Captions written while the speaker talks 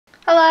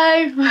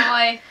Hello.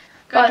 Hi.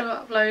 Going to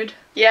upload.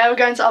 Yeah, we're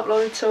going to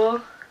upload a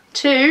tour.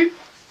 2.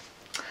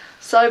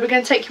 So we're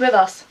going to take you with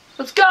us.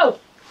 Let's go.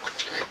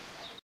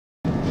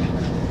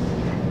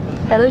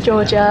 Hello,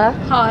 Georgia.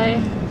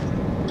 Hi.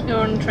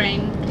 You're on the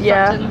train.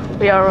 Yeah, Fratton.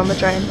 we are on the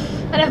train.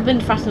 I've never been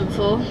to Fratton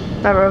before.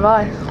 Never have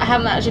I. I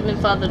haven't actually been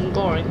further than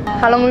Goring.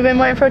 How long have we been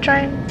waiting for a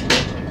train?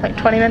 Like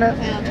 20 minutes?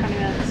 Yeah, 20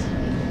 minutes.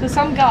 Because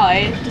some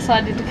guy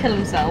decided to kill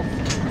himself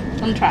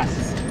on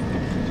tracks.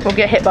 We'll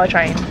get hit by a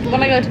train.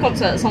 When I go to a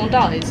concert, someone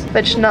dies.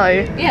 They just know.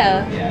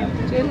 Yeah.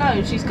 She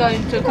knows she's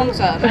going to a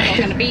concert and I'm not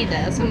going to be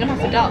there, so I'm going to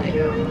have to die.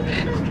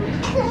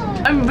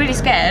 I'm really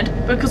scared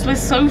because we're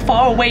so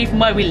far away from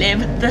where we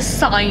live. The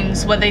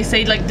signs where they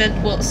say like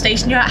what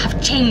station you're at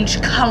have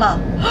changed colour.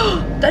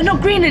 They're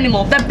not green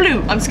anymore, they're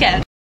blue. I'm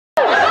scared.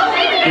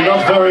 You're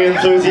not very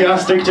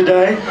enthusiastic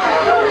today.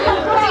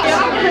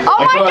 Oh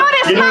my god,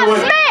 it's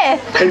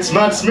Matt Smith! It's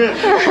Matt Smith.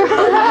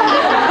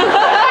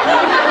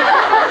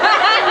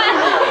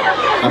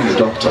 I'm the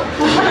doctor.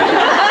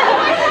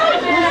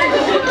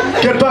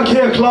 Get back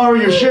here, Clara,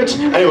 you shit!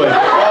 Anyway,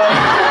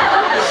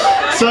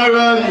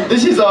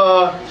 this is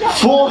our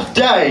 4th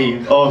day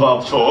of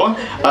our tour.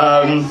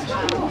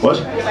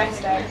 What?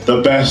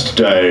 The best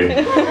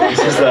day. This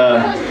is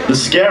the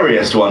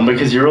scariest one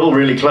because you're all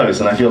really close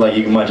and I feel like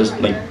you might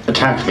just like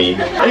attack me.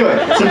 Anyway,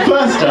 so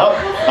first up,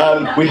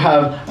 we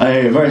have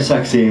a very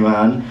sexy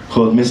man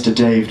called Mr.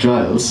 Dave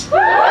Giles.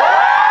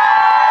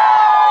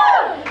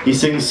 He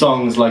sings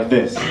songs like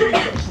this.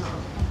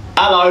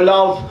 Hello,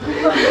 love.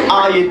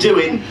 How you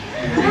doing?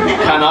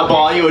 Can I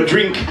buy you a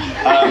drink?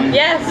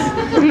 Yes.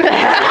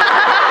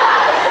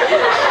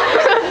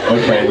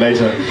 Okay,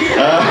 later.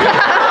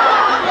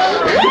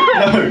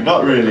 No,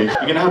 not really.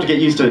 You're gonna have to get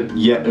used to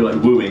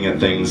like wooing at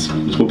things.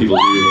 That's what people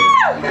do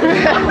here.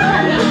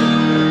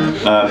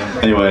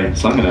 Anyway,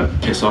 so I'm gonna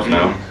piss off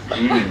now.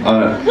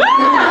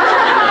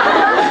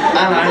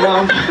 Hello,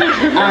 love.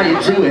 How you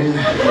doing?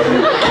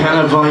 Can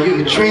I buy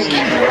you a drink?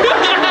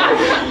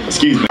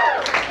 Excuse me.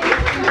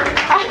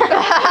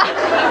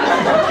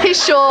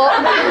 He's short.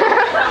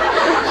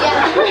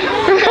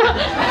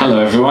 Hello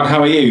everyone,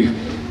 how are you? Woo!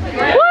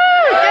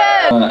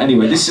 Good!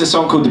 Anyway, this is a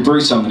song called The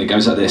Brew Song and it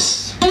goes like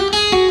this.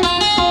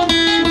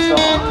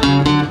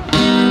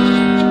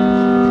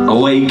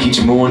 Awake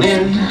each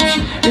morning,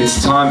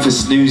 it's time for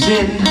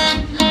snoozing.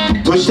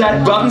 Push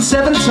that button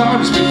 7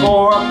 times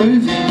before I'm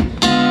moving.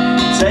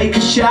 Take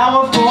a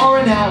shower for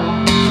an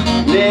hour,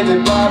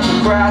 living by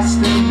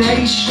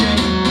procrastination.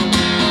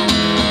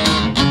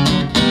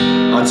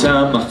 I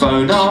turn my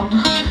phone on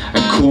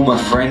and call my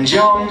friend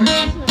John.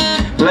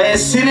 Play a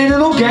silly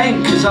little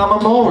game cause I'm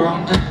a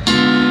moron.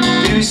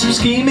 Do some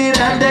scheming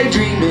and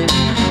daydreaming,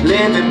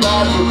 living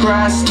by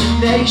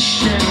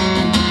procrastination.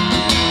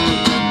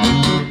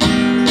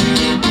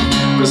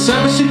 Got so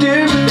much to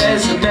do but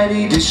there's so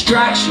many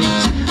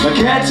distractions. My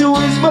kettle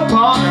is my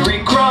partner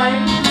in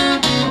crime.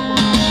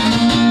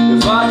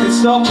 If I could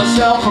stop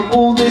myself from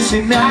all this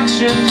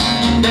inaction,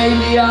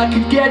 maybe I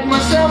could get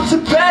myself to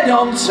bed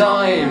on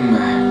time.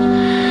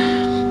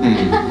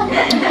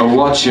 I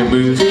watch a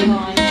movie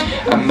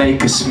and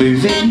make a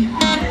smoothie.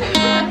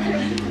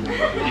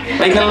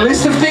 Make a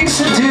list of things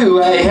to do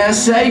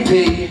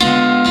ASAP.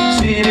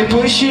 Sitting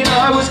wishing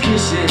I was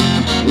kissing,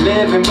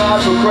 living by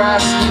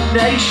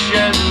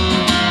procrastination.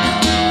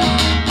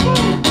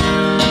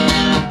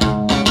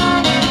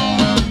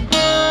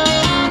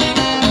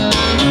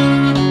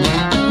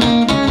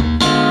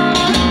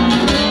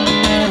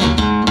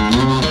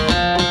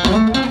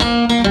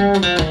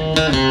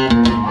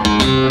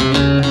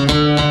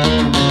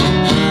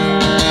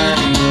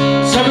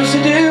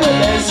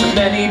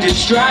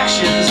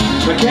 Distractions,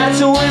 my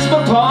kettle is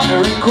my partner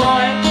in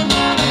crime.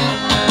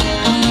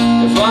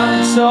 If I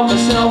could stop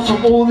myself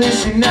from all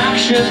this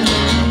inaction,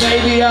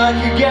 maybe I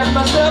could get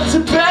myself to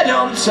bed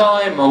on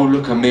time. Oh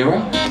look, a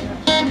mirror,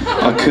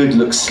 I could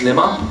look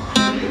slimmer.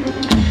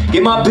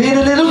 Get my beard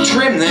a little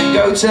trim, then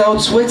go tell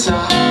Twitter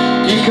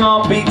you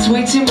can't be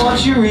tweeting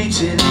what you're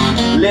eating.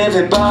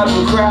 Living by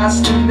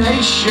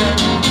procrastination.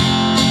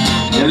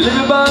 You're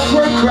living by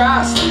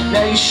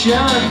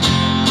procrastination.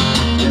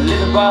 You're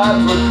living by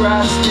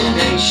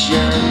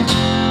procrastination.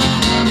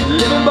 You're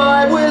living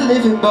by, we're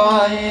living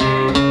by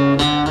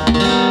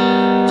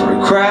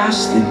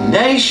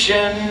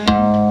procrastination.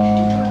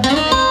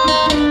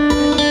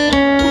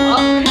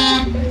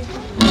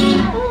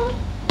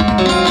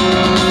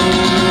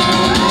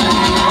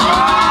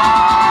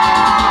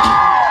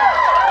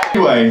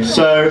 Anyway,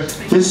 so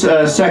this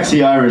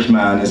sexy Irish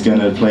man is going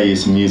to play you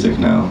some music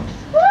now.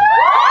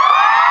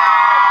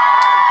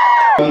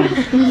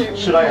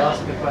 Should I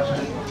ask a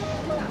question?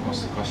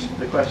 What's the question?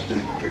 The question.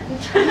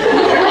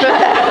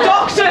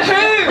 Doctor Who!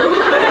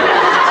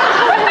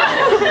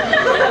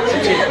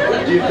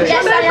 Do you think?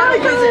 Yes, I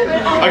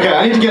am. Okay, I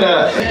need to get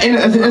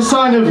a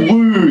sign of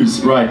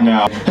woos right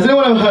now. Has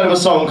anyone ever heard of a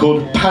song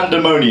called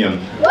Pandemonium?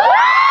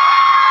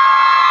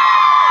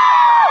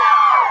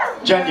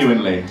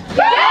 Genuinely.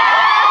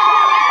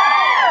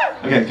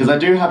 Okay, because I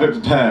do have it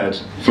prepared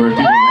for if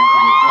people want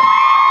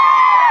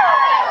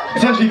to.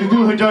 Essentially, for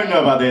people who don't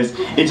know about this,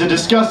 it's a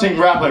disgusting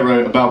rap I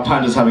wrote about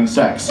pandas having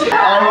sex.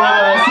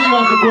 I will see you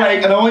after the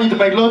break, and I want you to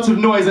make lots of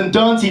noise and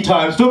dancey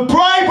times for Bri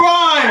Bri!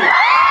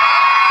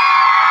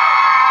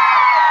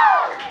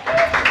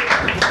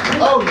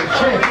 Oh,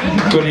 shit.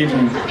 Good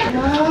evening.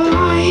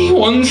 I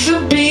want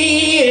to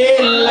be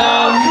in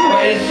love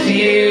with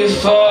you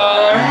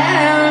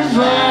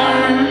forever.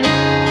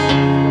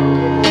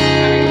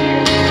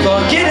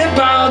 Forget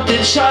about the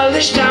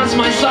childish doubts,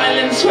 my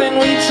silence when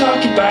we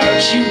talk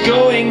about you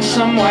going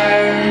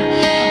somewhere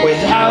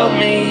without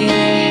me.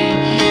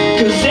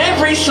 Cause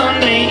every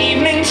Sunday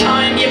evening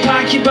time you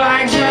pack your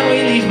bags and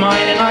we leave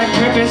mine, and I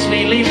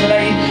purposely leave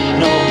late.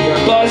 No, your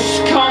bus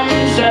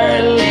comes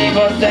early,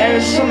 but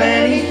there's so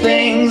many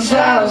things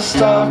that'll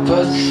stop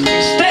us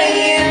from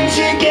staying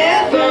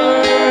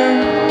together.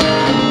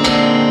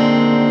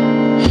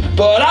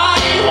 But I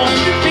want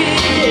to be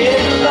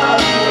in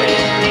love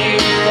with you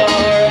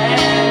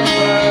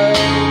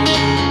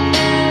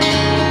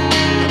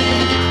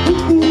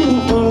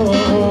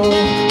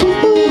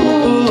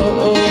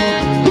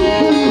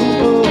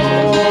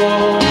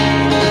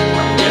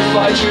If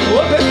I drew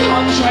up a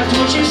contract,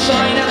 would you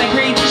sign and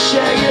agree to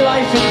share your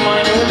life with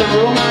mine, or would the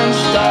romance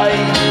die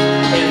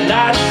in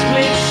that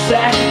split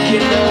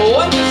second? No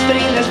one to stay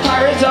in this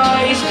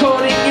paradise,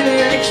 quoting your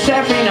lyrics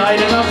every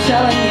night, and I'm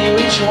telling you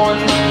each one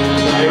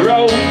I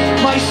wrote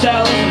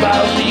myself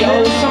about the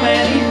oh so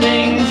many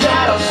things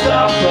that'll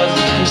stop us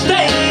from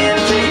staying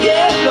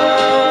together.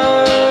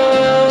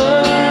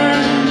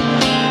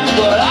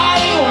 But I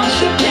want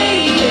to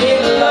be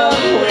in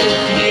love with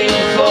you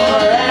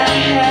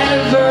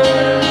forever.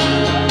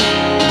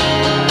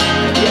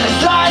 Yes,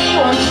 I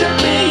want to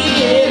be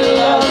in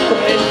love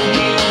with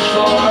you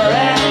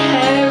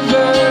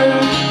forever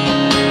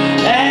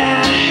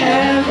and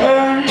ever.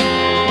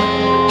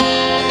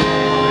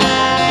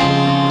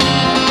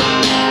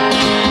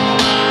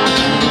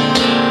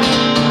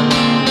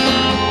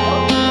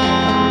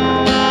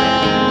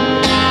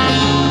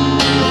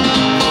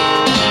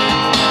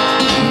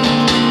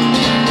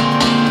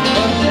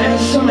 But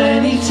there's so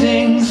many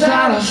things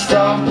that'll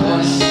stop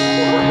us.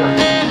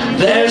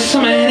 There's so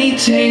many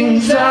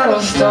things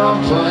that'll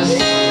stop us.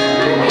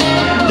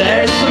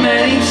 There's so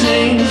many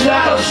things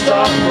that'll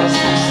stop us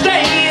from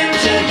staying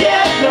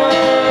together.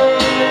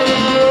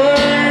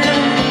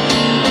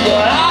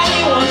 But I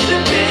want to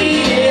be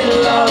in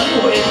love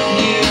with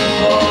you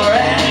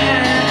forever.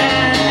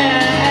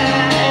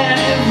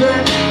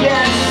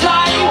 Yes, I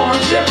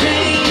want to be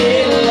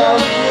in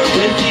love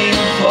with you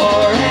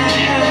forever.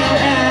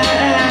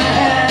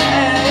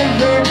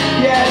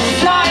 Yes,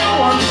 I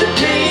want to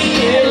be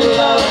in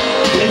love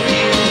with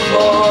you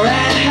forever.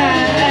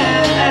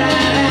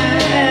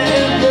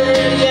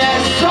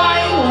 Yes, I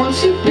want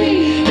to be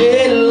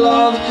in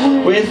love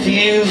with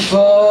you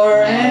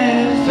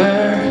forever.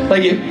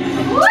 Thank you.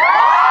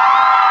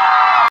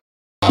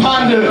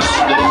 Pandas!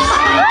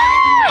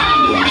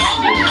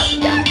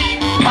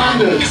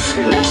 Pandas!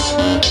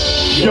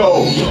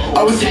 Yo,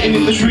 I was sitting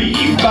in the tree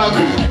eating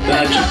bamboo, then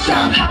I jumped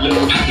down, had a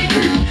little panda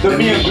poo. Then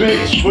me and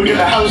Glitch were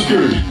gonna house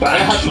grew, but I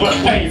had too much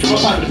pain from my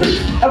panda poo.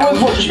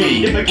 Everyone's watching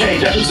me in the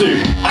cage at the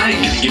zoo. I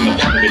ain't gonna give my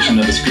panda bitch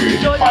another screw.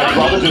 I'd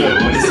rather do it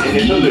when sitting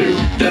in the loo.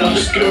 Then I'll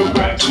just go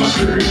back to my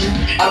crew.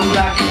 I'm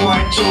black and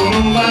white all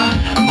over,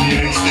 I'm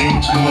the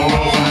extinct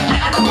moreover.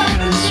 I'm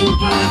a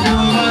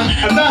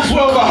supernova, and that's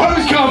where the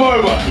hoes come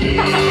over.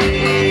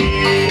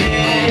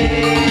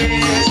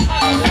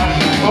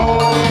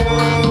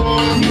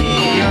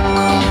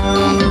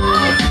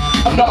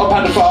 I'm not a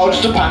panda file,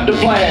 just a panda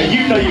player.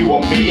 You know you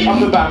want me, I'm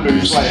the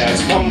bamboo slayer.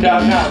 So come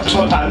down now to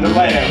my panda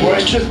lair, where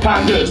it's just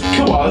pandas,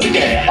 koalas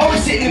again. I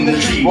was sitting in the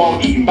tree while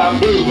eating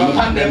bamboo, a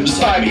panda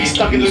beside me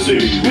stuck in the zoo,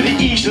 with the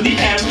E to the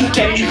M to the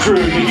danger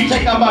crew. If you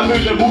take out my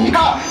move, then we'll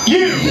cut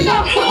you.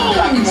 Black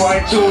and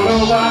white all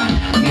over,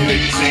 new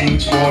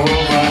extinct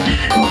moreover.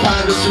 I'm a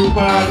panda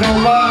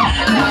supernova,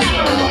 that's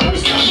where the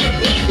hoes come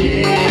over.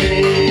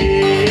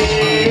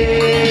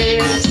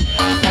 Yes,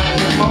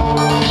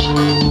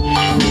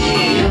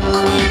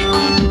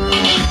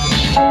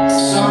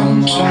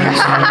 sometimes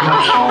I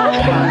watch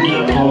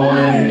panda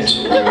porn,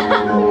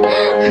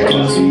 it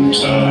doesn't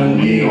turn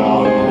me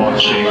on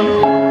watching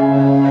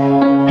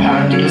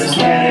pandas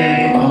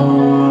getting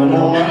on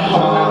or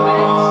harm.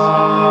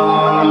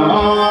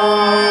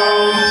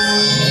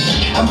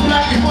 I'm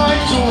black and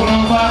white all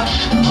over,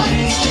 my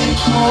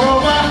instincts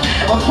moreover.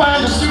 I'm a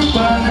panda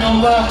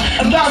supernova,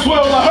 and that's where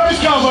all the hoes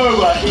come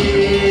over.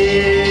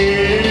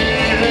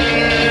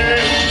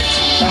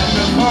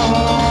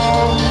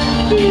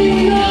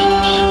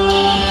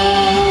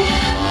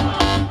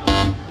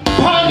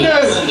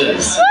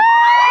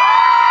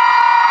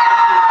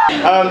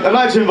 I'd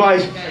like to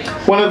invite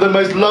one of the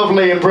most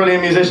lovely and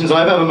brilliant musicians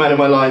I've ever met in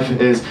my life.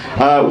 Is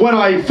when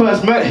I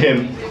first met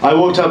him, I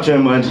walked up to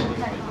him and went,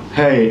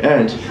 "Hey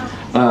Ed,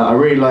 I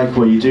really like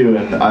what you do,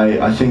 and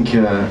I think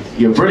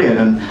you're brilliant,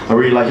 and I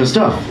really like your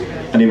stuff."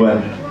 And he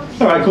went,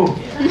 "All right, cool."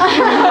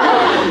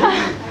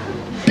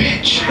 Bitch.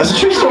 bitch. That's a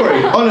true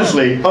story.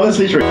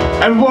 Honestly true.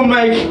 Everyone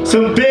make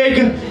some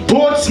big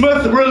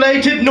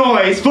Portsmouth-related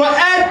noise for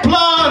Ed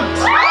Plant!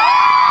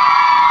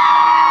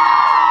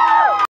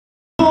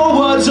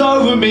 Forwards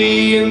over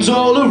me and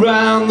all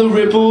around, the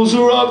ripples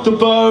are up the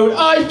boat.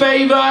 I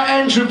favour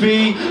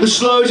entropy, the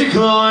slow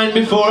decline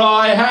before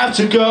I have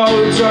to go.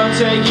 Don't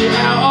take it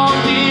out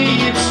on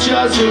me, it's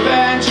just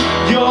revenge.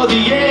 You're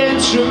the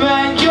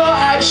instrument, your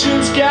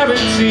actions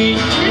guarantee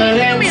an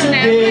end to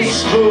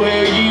this, but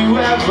will you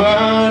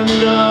ever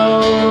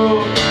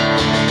know?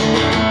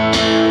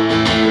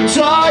 And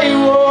I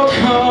walk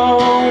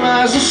home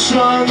as the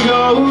sun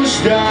goes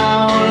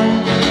down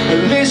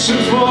and listen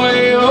for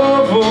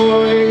your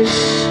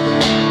voice.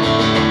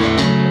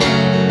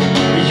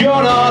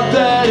 You're not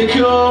there to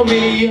call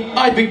me,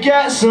 I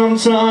forget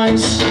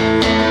sometimes.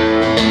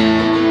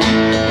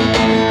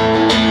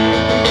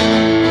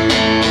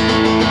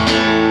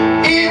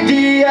 In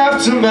the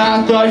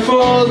aftermath I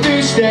fall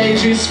through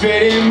stages,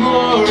 spitting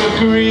more of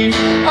grief.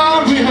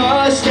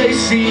 Unrehearsed they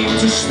seem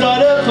to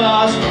stutter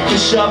past the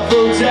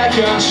shuffled deck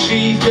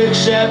unsheathed,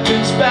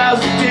 acceptance bows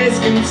to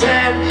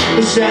discontent.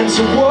 The sense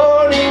of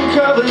warning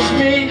covers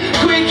me,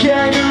 quick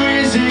anger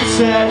is its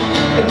head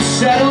and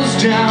settles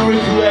down,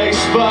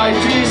 replaced by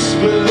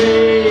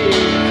disbelief.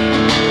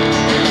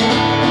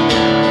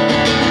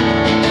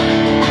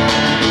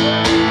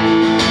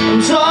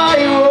 And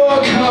I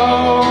walk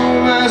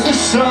home as the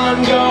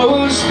sun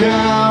goes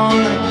down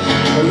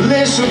and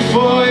listen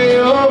for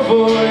your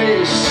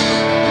voice.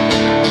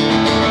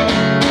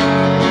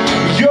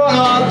 You're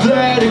not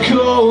there to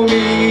call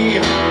me.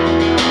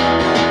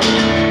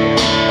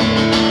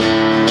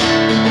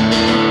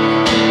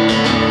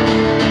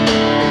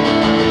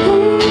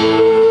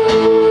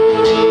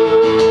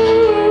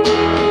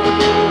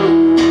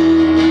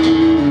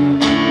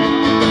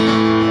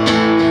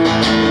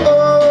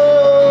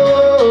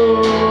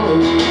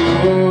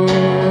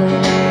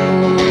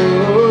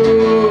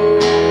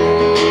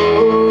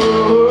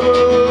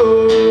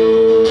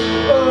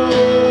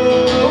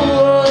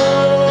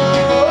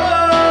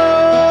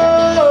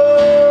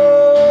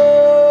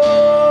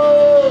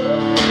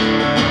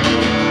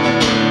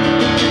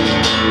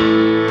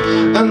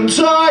 And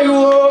I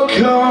walk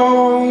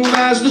home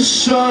as the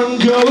sun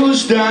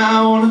goes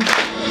down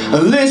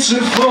and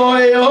listen for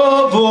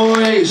your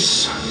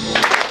voice.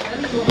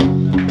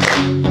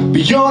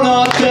 But you're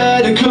not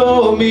there to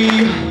call me,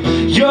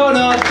 you're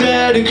not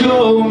there to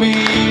call me.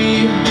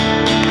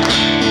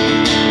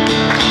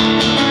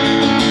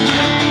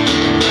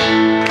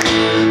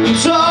 And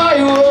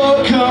I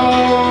walk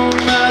home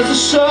as the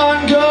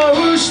sun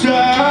goes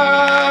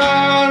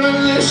down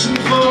and listen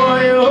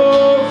for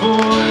your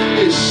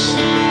voice.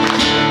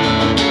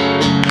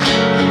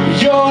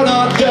 You're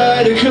not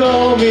there to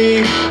call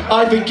me,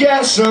 I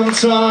forget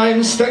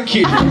sometimes. Thank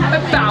you.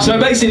 So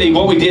basically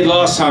what we did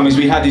last time is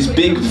we had this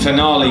big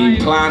finale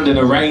planned and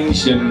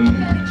arranged and...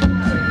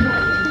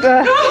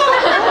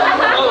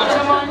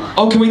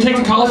 Oh, can we take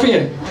the call for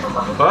you?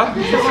 What?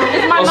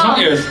 Oh, it's not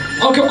yours.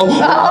 Oh, come on.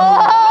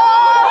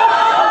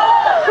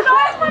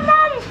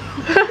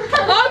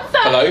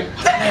 Hello?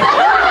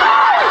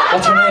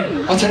 What's her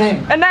name? What's her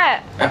name?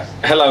 Annette.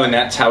 Hello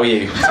Annette, how are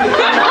you?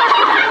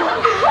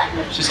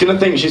 She's gonna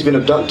think she's been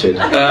abducted.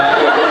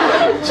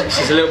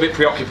 She's a little bit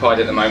preoccupied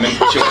at the moment.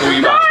 She'll call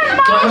you back.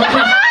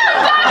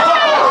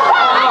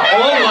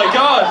 Oh my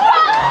god!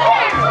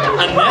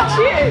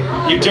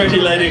 Annette, you dirty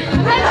lady.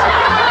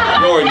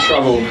 You're in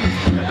trouble.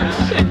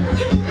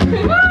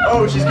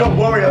 Oh, she's got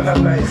worry on her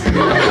face.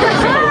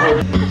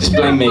 Just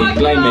blame me,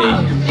 blame me.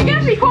 You're going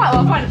to be quiet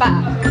while I find a bat.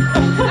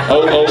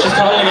 Oh, she's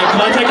calling it.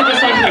 Can I take it this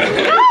second?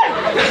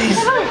 Please.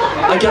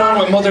 I get on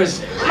with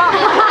mothers.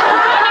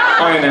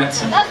 Hi Annette.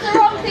 That's the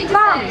wrong thing to say.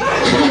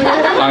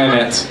 Hi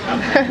Annette.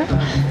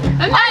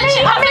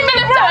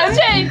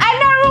 I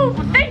know,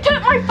 they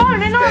took my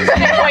phone and answered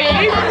it for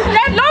you.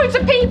 There's loads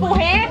of people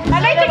here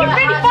and they think it's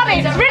really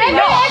funny. It's really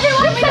not.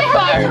 Everyone say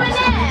hi to Annette.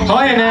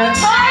 Hi Annette.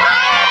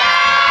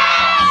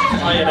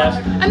 Hi Annette.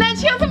 And then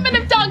she hasn't been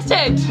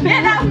abducted.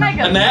 Yeah, that's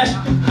Megan.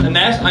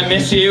 Annette, I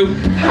miss you.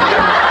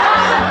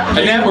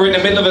 Annette, we're in the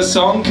middle of a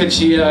song. Could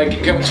she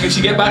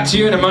get back to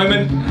you in a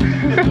moment?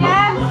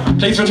 Yeah.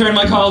 Please return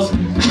my calls. I'm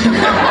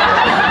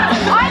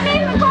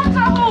in the concert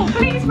hall.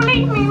 Please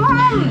believe me,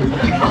 Mum.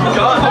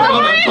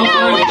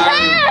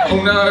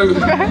 Oh no!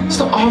 It's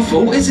not our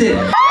fault, is it?